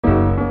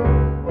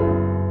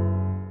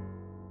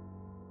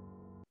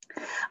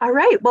All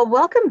right. Well,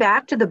 welcome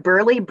back to the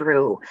Burley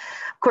Brew.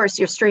 Of course,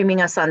 you're streaming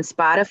us on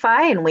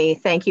Spotify, and we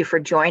thank you for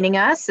joining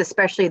us,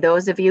 especially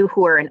those of you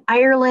who are in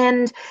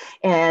Ireland.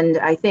 And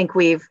I think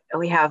we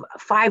have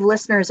 5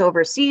 listeners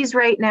overseas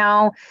right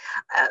now.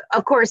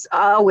 Of course,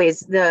 always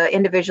the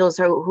individuals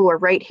who are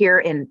right here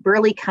in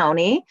Burley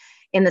County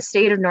in the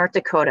state of North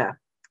Dakota.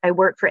 I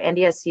work for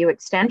NDSU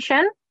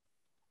Extension,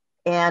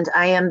 and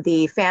I am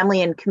the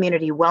family and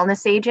community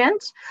wellness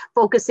agent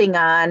focusing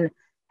on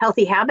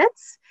healthy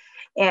habits.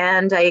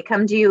 And I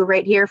come to you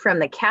right here from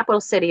the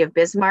capital city of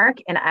Bismarck,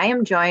 and I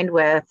am joined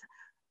with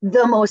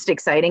the most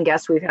exciting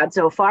guest we've had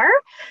so far,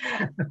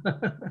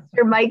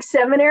 Mr. Mike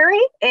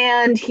Seminary.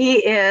 And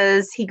he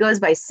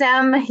goes by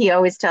Sem. He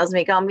always tells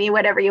me, call me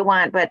whatever you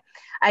want, but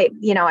I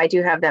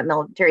do have that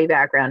military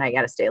background. I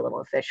got to stay a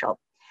little official.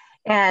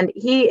 And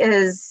he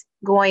is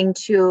going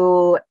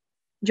to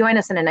join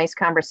us in a nice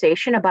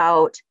conversation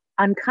about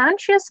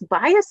unconscious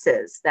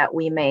biases that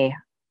we may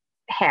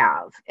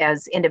have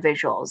as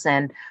individuals.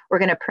 And we're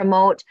going to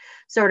promote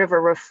sort of a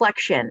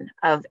reflection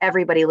of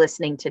everybody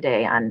listening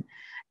today on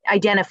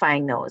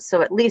identifying those.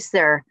 So at least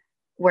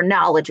we're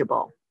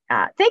knowledgeable.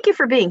 Thank you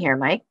for being here,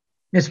 Mike.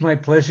 It's my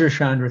pleasure,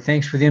 Chandra.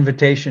 Thanks for the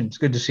invitation. It's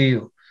good to see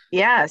you.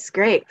 Yes,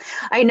 great.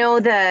 I know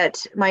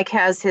that Mike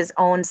has his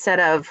own set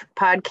of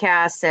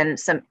podcasts and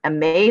some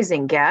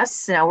amazing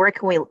guests. Now, where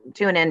can we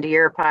tune into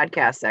your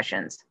podcast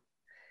sessions?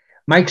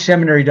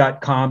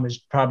 MikeSeminary.com is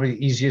probably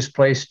the easiest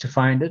place to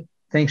find it.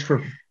 Thanks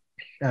for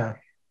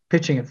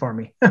pitching it for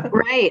me.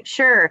 Right,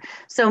 sure.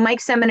 So Mike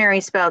Seminary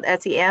spelled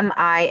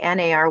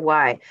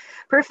Seminary.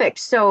 Perfect.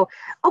 So,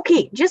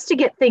 okay, just to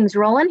get things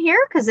rolling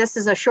here, because this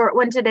is a short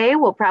one today,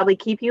 we'll probably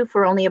keep you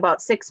for only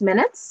about 6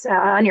 minutes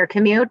on your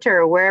commute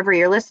or wherever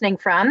you're listening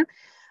from.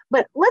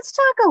 But let's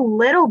talk a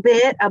little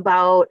bit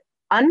about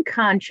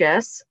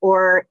unconscious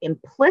or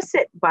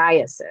implicit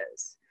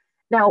biases.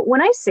 Now,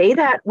 when I say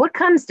that, what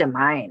comes to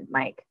mind,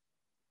 Mike?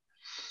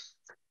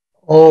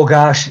 Oh,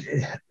 gosh,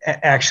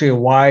 actually a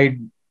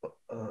wide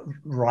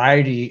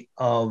variety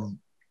of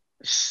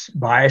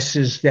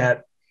biases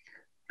that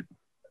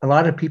a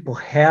lot of people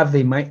have.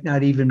 They might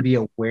not even be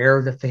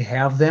aware that they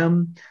have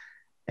them.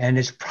 And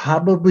it's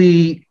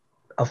probably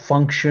a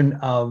function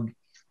of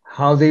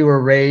how they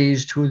were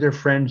raised, who their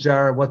friends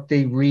are, what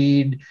they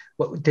read,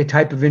 what the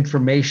type of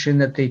information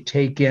that they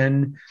take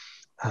in.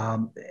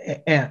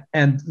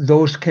 And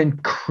those can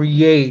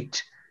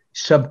create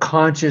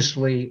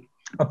subconsciously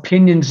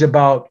opinions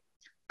about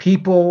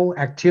people,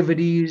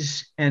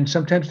 activities, and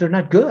sometimes they're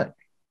not good.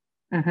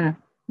 Mm-hmm.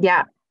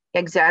 Yeah,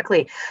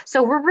 exactly.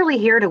 So we're really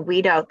here to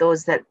weed out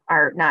those that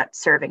are not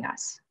serving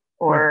us,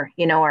 or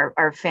right.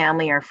 Our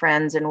family, our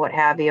friends, and what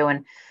have you.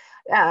 And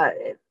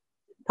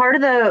part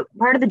of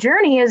the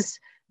journey is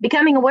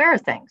becoming aware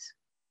of things.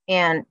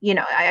 And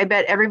I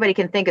bet everybody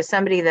can think of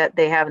somebody that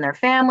they have in their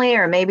family,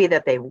 or maybe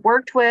that they've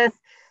worked with,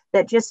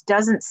 that just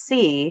doesn't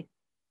see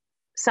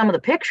some of the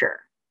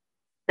picture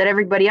that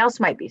everybody else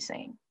might be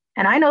seeing.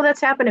 And I know that's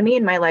happened to me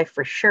in my life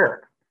for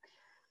sure.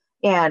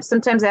 And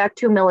sometimes I act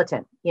too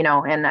militant,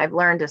 and I've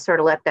learned to sort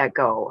of let that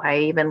go.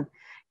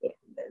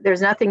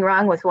 There's nothing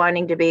wrong with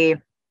wanting to be,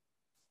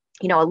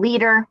 a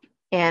leader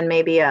and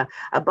maybe a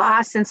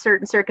boss in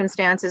certain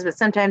circumstances, but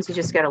sometimes you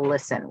just got to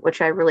listen,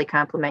 which I really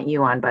compliment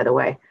you on, by the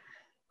way.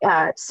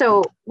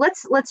 So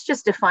let's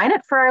just define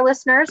it for our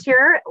listeners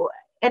here.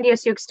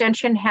 NDSU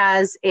Extension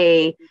has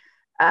a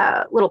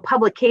little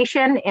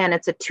publication, and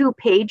it's a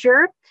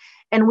 2-pager.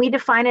 And we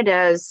define it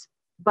as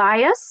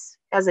bias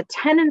as a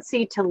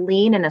tendency to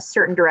lean in a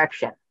certain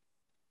direction,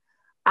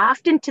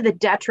 often to the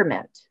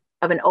detriment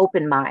of an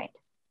open mind.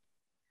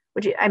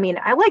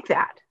 I like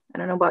that. I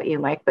don't know about you,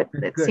 Mike, but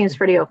it seems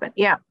pretty open.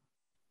 Yeah.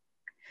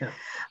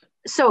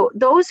 So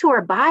those who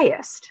are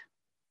biased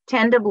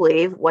tend to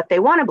believe what they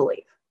want to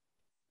believe,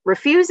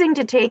 refusing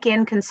to take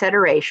in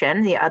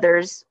consideration the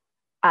other's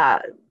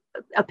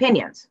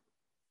opinions.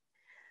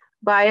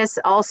 Bias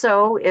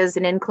also is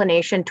an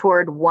inclination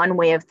toward one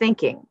way of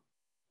thinking.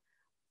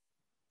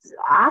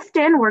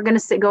 Often, we're going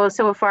to go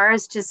so far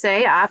as to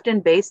say, often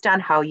based on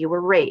how you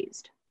were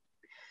raised.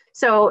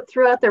 So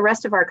throughout the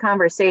rest of our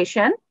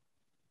conversation,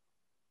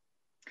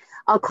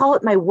 I'll call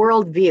it my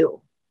worldview,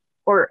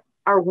 or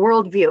our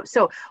worldview.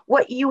 So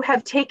what you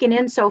have taken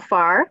in so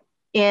far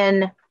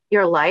in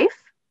your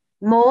life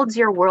molds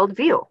your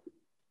worldview.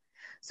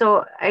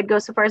 So I'd go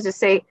so far as to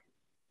say,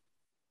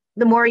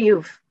 the more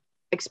you've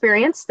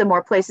experienced, the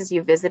more places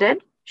you've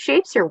visited,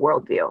 shapes your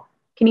worldview.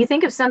 Can you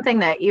think of something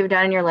that you've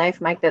done in your life,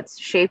 Mike, that's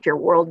shaped your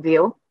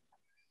worldview?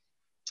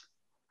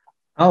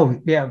 Oh,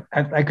 yeah.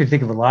 I could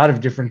think of a lot of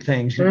different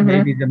things. Mm-hmm.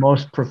 Maybe the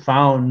most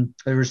profound,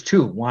 there was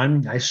 2.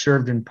 One, I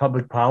served in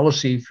public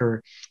policy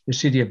for the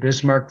city of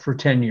Bismarck for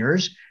 10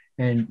 years,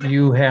 and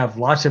you have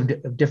lots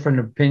of different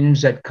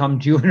opinions that come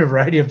to you in a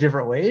variety of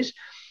different ways.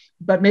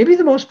 But maybe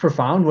the most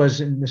profound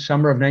was in the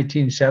summer of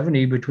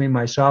 1970, between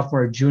my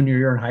sophomore and junior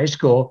year in high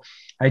school.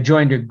 I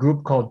joined a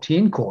group called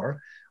Teen Corps,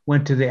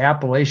 went to the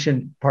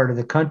Appalachian part of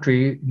the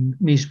country,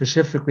 me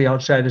specifically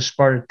outside of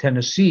Sparta,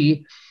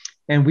 Tennessee,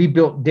 and we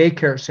built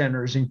daycare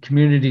centers and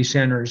community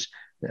centers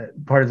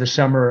part of the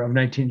summer of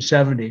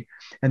 1970.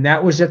 And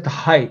that was at the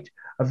height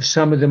of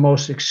some of the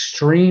most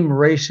extreme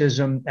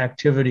racism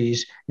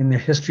activities in the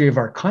history of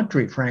our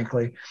country,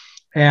 frankly.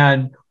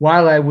 And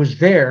while I was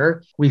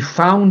there, we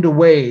found a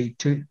way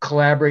to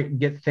collaborate and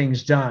get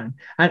things done.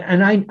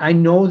 And I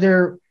know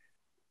there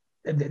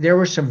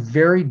were some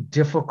very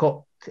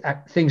difficult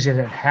things that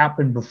had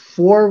happened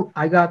before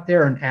I got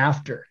there and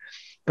after.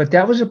 But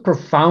that was a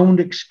profound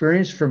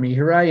experience for me.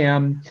 Here I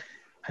am.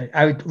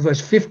 I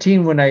was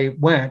 15 when I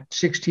went,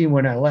 16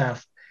 when I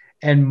left,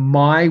 and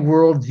my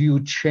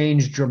worldview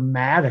changed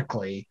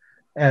dramatically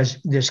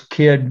as this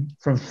kid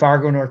from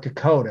Fargo, North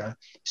Dakota,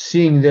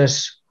 seeing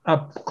this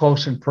up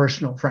close and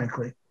personal,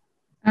 frankly.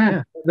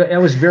 Yeah,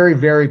 that was very,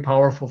 very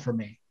powerful for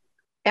me.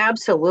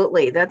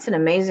 Absolutely. That's an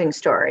amazing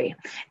story.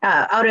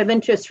 Out of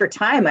interest for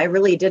time, I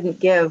really didn't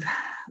give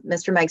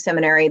Mr. Mike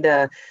Seminary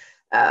the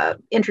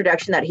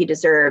introduction that he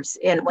deserves.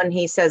 And when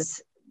he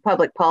says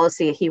public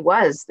policy, he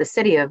was the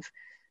city of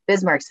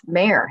Bismarck's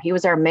mayor. He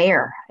was our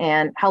mayor.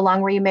 And how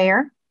long were you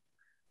mayor?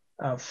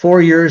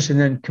 4 years, and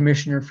then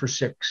commissioner for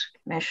 6.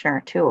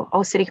 Commissioner too.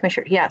 Oh, city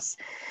commissioner. Yes.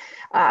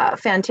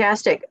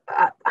 Fantastic.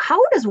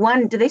 How does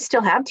one, do they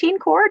still have Teen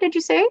Corps, did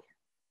you say?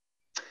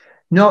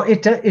 No,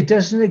 it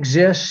doesn't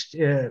exist.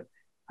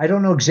 I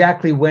don't know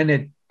exactly when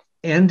it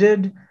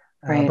ended,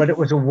 right. But it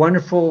was a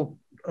wonderful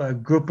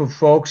group of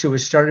folks. It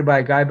was started by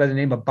a guy by the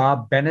name of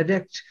Bob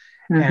Benedict.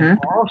 And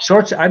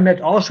I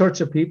met all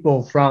sorts of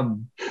people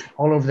from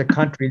all over the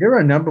country. There were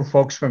a number of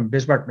folks from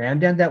Bismarck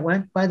Mandan that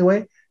went, by the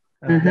way.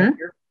 That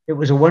year. It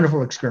was a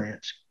wonderful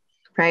experience.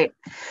 Right.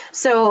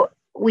 So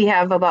we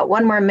have about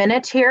 1 more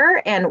minute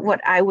here. And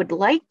what I would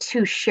like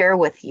to share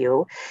with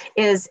you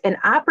is an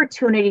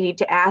opportunity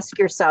to ask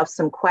yourself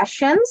some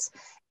questions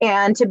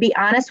and to be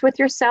honest with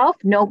yourself.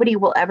 Nobody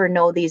will ever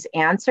know these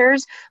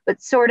answers,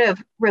 but sort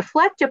of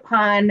reflect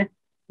upon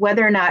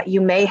whether or not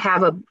you may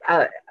have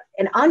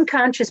an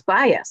unconscious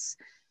bias.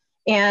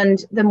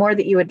 And the more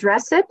that you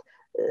address it,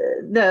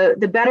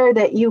 the better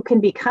that you can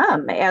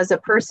become as a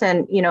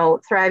person,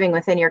 thriving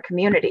within your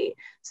community.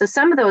 So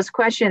some of those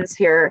questions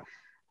here,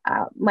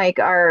 Mike,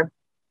 are,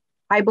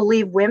 I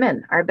believe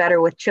women are better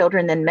with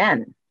children than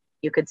men.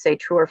 You could say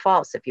true or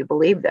false if you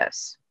believe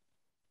this.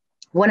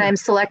 When I'm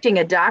selecting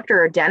a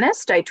doctor or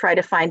dentist, I try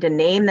to find a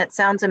name that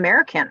sounds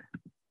American.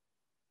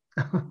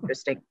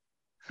 Interesting.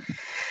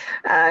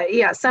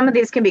 Yeah, some of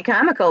these can be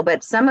comical,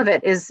 but some of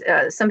it is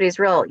somebody's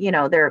real,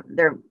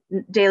 their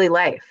daily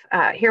life.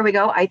 Here we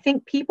go. I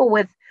think people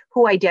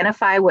who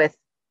identify with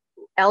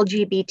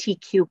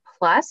LGBTQ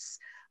plus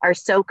are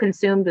so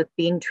consumed with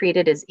being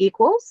treated as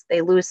equals,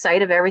 they lose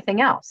sight of everything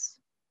else.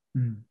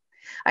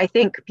 I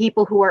think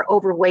people who are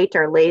overweight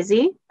are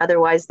lazy,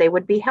 otherwise they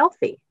would be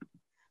healthy.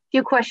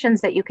 Few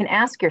questions that you can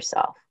ask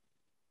yourself.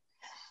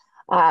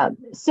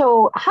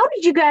 So how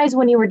did you guys,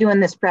 when you were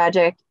doing this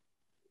project,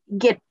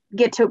 get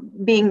to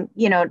being,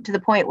 to the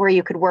point where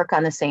you could work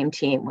on the same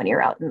team when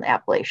you're out in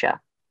Appalachia?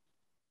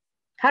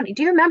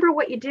 Do you remember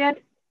what you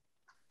did?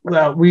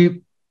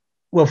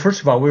 Well,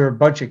 first of all, we were a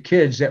bunch of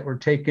kids that were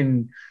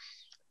taken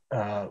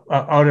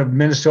out of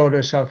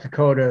Minnesota, South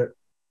Dakota,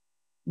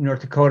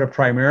 North Dakota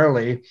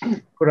primarily,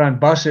 put on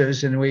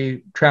buses, and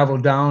we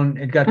traveled down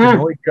and got to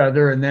know each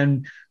other. And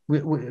then we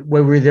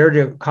were there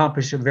to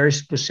accomplish a very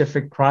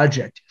specific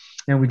project.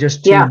 And we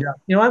just teamed up.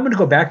 I'm going to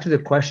go back to the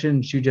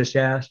questions you just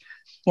asked.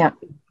 Yeah.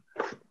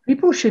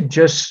 People should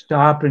just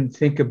stop and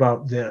think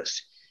about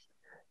this.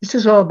 This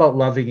is all about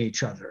loving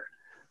each other.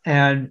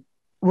 And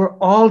we're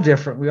all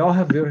different. We all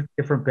have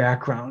different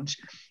backgrounds.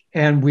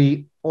 And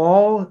we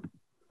all,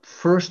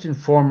 first and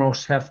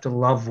foremost, have to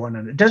love one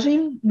another. It doesn't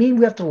even mean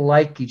we have to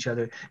like each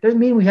other. It doesn't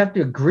mean we have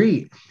to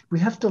agree. We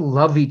have to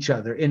love each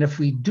other. And if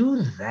we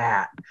do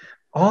that,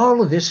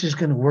 all of this is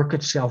going to work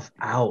itself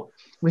out.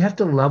 We have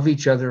to love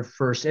each other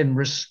first and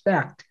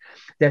respect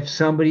that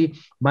somebody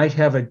might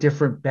have a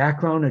different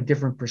background, a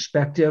different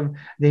perspective.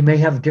 They may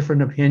have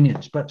different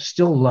opinions, but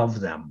still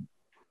love them.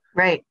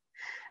 Right.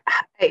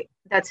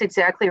 That's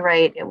exactly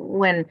right.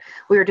 When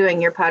we were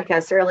doing your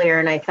podcast earlier,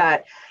 and I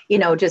thought,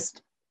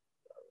 just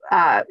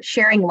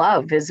sharing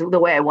love is the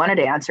way I wanted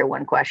to answer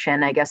one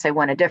question. I guess I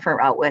went a different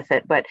route with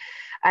it, but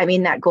I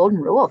mean, that golden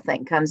rule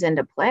thing comes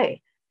into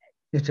play.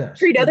 It does.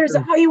 Treat others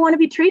how you want to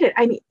be treated.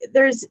 I mean,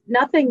 there's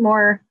nothing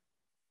more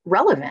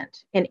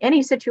relevant in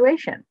any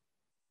situation.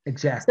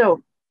 Exactly.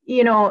 So,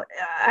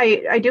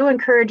 I do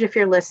encourage, if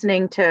you're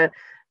listening, to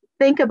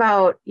think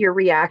about your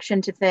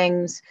reaction to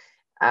things.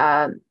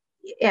 And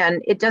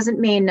it doesn't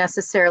mean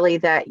necessarily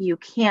that you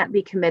can't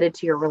be committed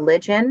to your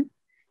religion.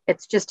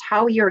 It's just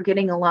how you're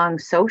getting along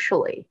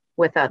socially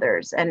with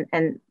others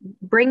and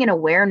bring an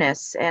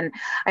awareness. And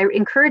I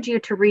encourage you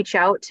to reach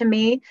out to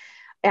me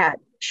at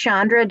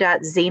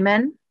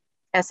Chandra.Zeman,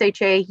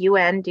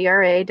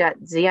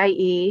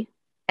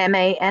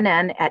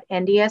 SHAUNDRA.ZIEMANN at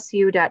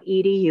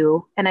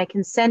ndsu.edu. And I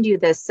can send you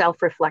this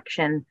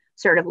self-reflection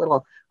sort of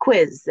little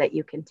quiz that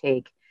you can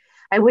take.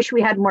 I wish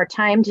we had more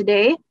time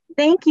today.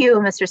 Thank you,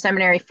 Mr.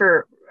 Seminary,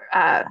 for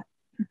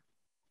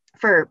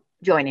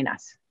joining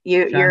us.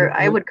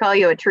 I would call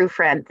you a true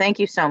friend. Thank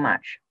you so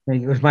much.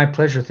 It was my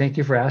pleasure. Thank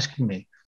you for asking me.